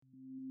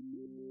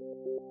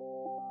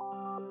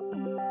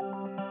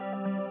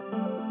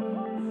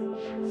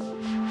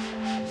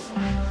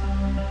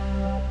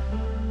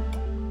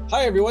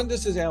Hi, everyone.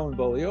 This is Alan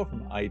Bolio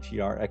from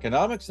ITR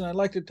Economics, and I'd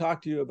like to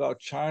talk to you about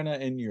China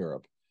and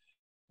Europe.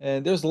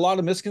 And there's a lot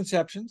of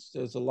misconceptions.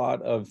 There's a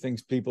lot of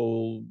things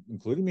people,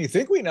 including me,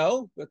 think we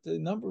know, but the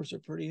numbers are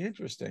pretty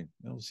interesting.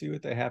 We'll see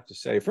what they have to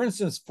say. For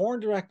instance, foreign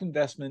direct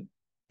investment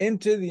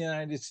into the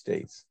United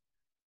States.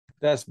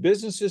 That's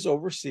businesses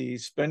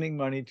overseas spending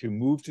money to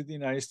move to the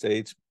United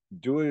States,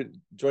 do a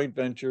joint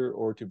venture,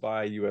 or to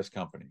buy a U.S.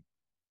 company.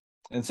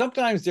 And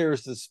sometimes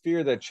there's this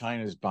fear that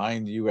China is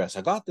buying the US.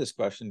 I got this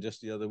question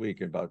just the other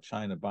week about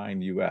China buying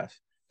the US.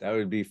 That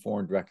would be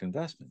foreign direct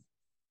investment.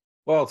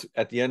 Well,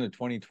 at the end of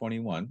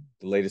 2021,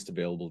 the latest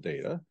available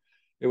data,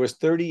 it was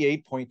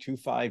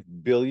 $38.25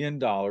 billion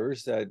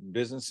that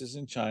businesses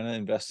in China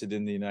invested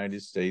in the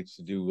United States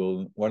to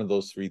do one of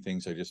those three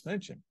things I just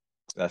mentioned.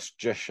 That's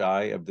just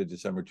shy of the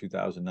December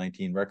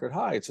 2019 record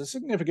high. It's a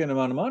significant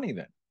amount of money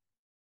then.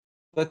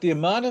 But the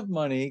amount of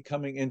money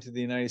coming into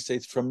the United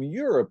States from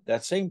Europe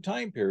that same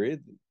time period,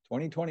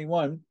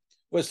 2021,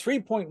 was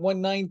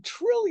 $3.19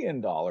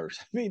 trillion. I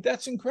mean,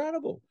 that's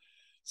incredible.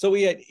 So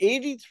we had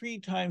 83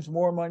 times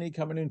more money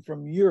coming in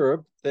from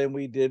Europe than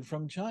we did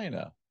from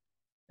China.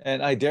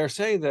 And I dare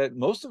say that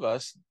most of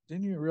us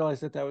didn't even realize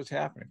that that was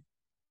happening.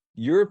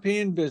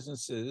 European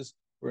businesses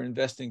were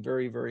investing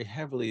very, very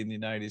heavily in the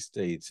United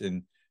States,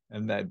 and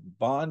that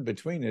bond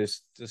between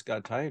us just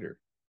got tighter.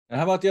 And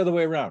how about the other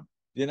way around?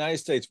 The United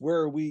States, where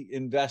are we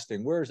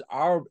investing? Where's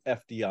our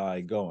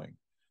FDI going?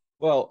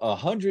 Well,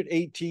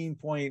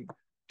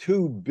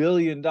 $118.2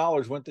 billion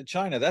went to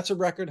China. That's a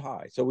record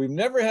high. So we've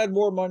never had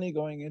more money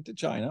going into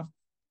China.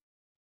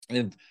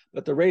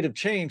 But the rate of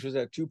change was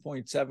at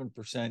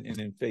 2.7%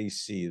 in phase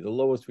C, the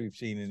lowest we've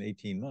seen in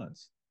 18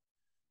 months.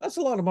 That's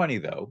a lot of money,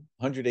 though.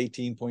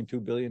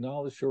 $118.2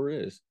 billion sure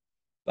is.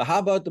 But how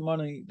about the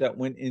money that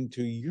went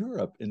into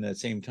Europe in that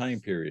same time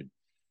period?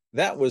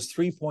 That was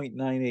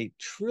 $3.98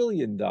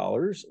 trillion,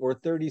 or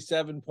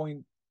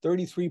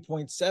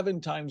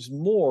 33.7 times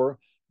more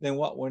than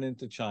what went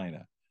into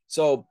China.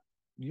 So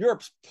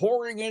Europe's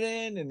pouring it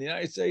in, and the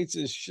United States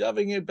is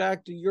shoving it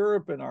back to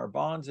Europe, and our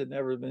bonds had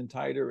never been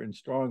tighter and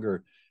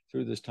stronger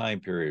through this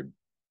time period.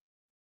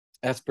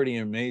 That's pretty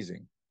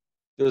amazing.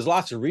 There's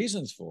lots of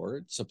reasons for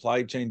it: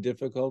 supply chain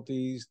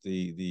difficulties,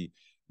 the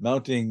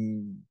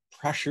mounting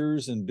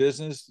pressures in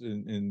business,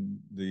 in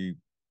the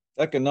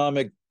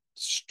economic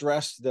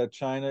stress that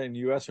China and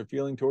US are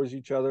feeling towards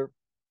each other.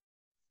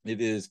 It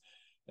is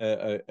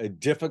a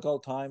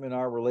difficult time in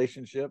our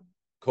relationship.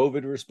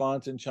 COVID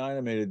response in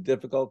China made it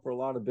difficult for a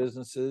lot of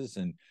businesses,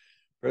 and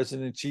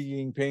President Xi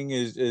Jinping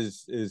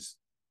is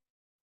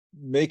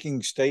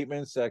making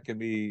statements that can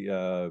be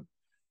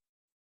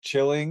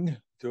chilling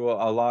to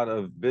a lot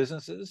of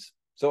businesses.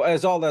 So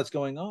as all that's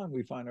going on,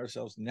 we find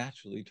ourselves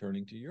naturally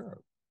turning to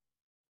Europe.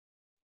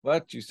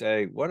 But you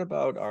say, what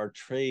about our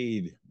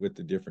trade with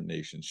the different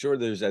nations? Sure,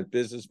 there's that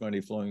business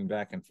money flowing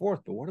back and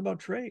forth, but what about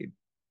trade?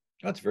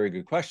 That's a very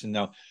good question.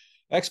 Now,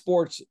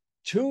 exports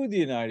to the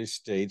United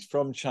States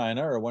from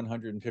China are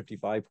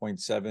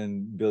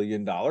 $155.7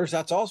 billion.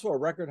 That's also a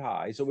record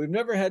high. So we've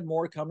never had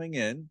more coming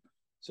in.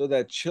 So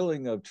that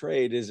chilling of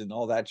trade isn't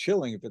all that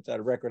chilling if it's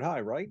at a record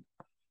high, right?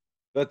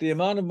 But the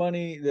amount of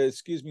money,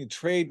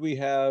 trade we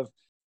have,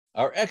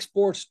 our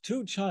exports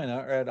to China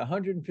are at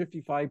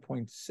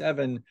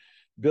 $155.7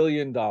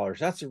 billion.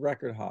 That's a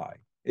record high.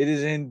 It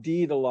is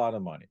indeed a lot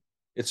of money.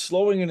 It's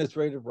slowing in its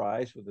rate of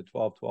rise with the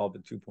 12/12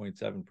 at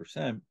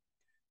 2.7%.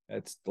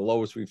 That's the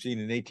lowest we've seen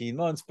in 18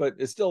 months, but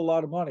it's still a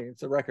lot of money.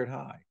 It's a record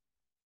high.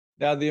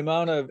 Now, the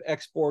amount of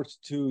exports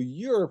to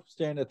Europe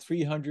stand at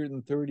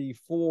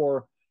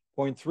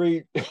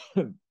 $334.3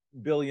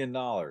 billion,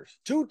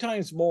 two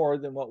times more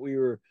than what we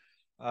were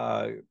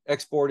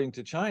exporting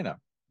to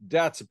China.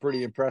 That's a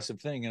pretty impressive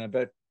thing. And I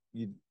bet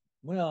you,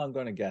 well, I'm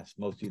going to guess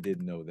most of you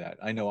didn't know that.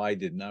 I know I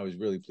didn't. I was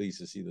really pleased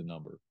to see the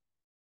number.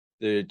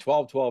 The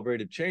 12/12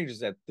 rate of change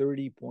is at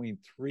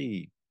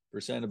 30.3%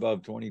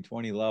 above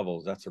 2020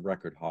 levels. That's a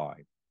record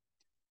high.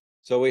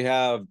 So we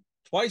have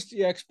twice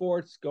the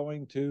exports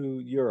going to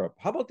Europe.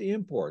 How about the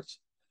imports?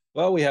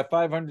 Well, we have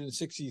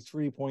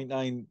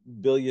 $563.9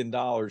 billion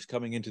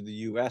coming into the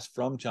US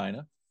from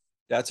China.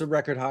 That's a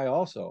record high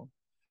also.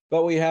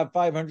 But we have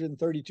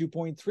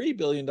 $532.3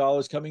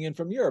 billion coming in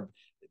from Europe.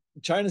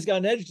 China's got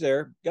an edge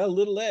there, got a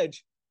little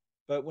edge.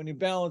 But when you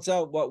balance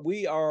out what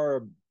we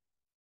are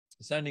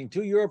sending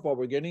to Europe, what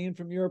we're getting in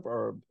from Europe,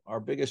 our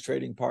biggest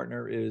trading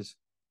partner is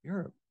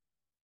Europe.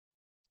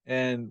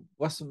 And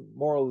what's the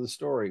moral of the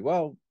story?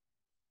 Well,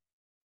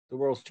 the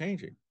world's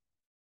changing.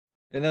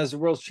 And as the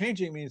world's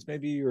changing, it means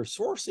maybe your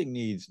sourcing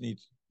needs need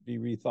to be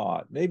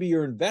rethought. Maybe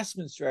your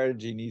investment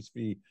strategy needs to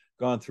be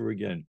gone through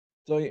again.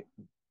 So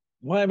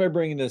why am I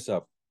bringing this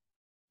up?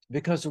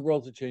 Because the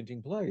world's a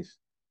changing place.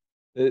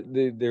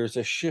 There's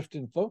a shift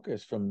in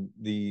focus from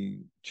the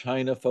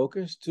China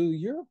focus to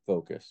Europe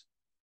focus,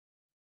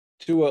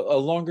 to a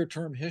longer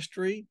term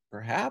history,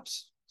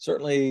 perhaps.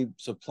 Certainly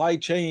supply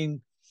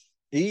chain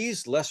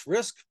ease, less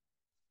risk.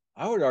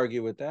 I would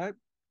argue with that.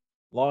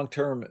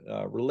 Long-term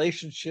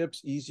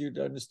relationships, easier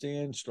to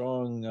understand,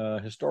 strong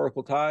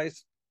historical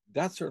ties.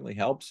 That certainly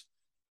helps.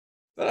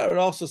 But I would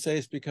also say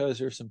it's because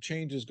there's some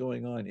changes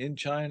going on in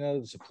China,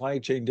 the supply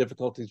chain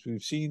difficulties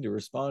we've seen, the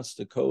response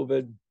to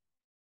COVID.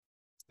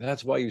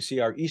 That's why you see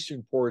our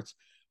eastern ports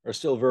are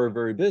still very,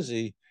 very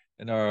busy,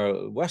 and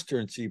our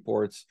western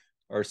seaports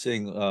are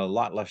seeing a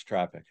lot less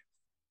traffic.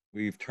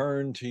 We've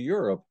turned to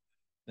Europe,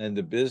 and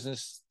the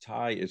business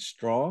tie is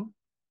strong,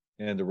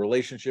 and the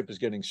relationship is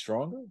getting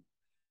stronger.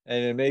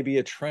 And it may be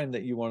a trend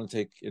that you want to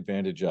take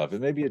advantage of.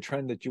 It may be a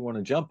trend that you want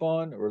to jump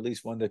on, or at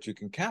least one that you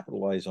can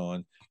capitalize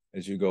on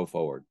as you go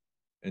forward.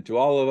 And to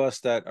all of us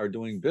that are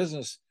doing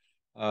business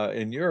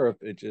in Europe,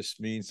 it just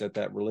means that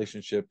that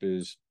relationship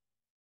is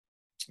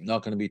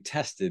not going to be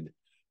tested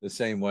the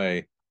same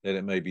way that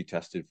it may be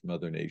tested from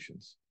other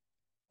nations.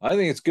 I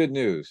think it's good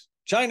news.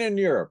 China and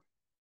Europe.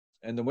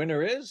 And the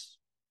winner is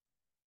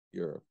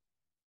Europe.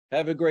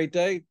 Have a great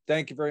day.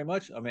 Thank you very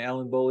much. I'm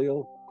Alan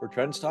Bolio for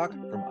Trends Talk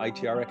from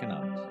ITR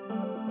Economics.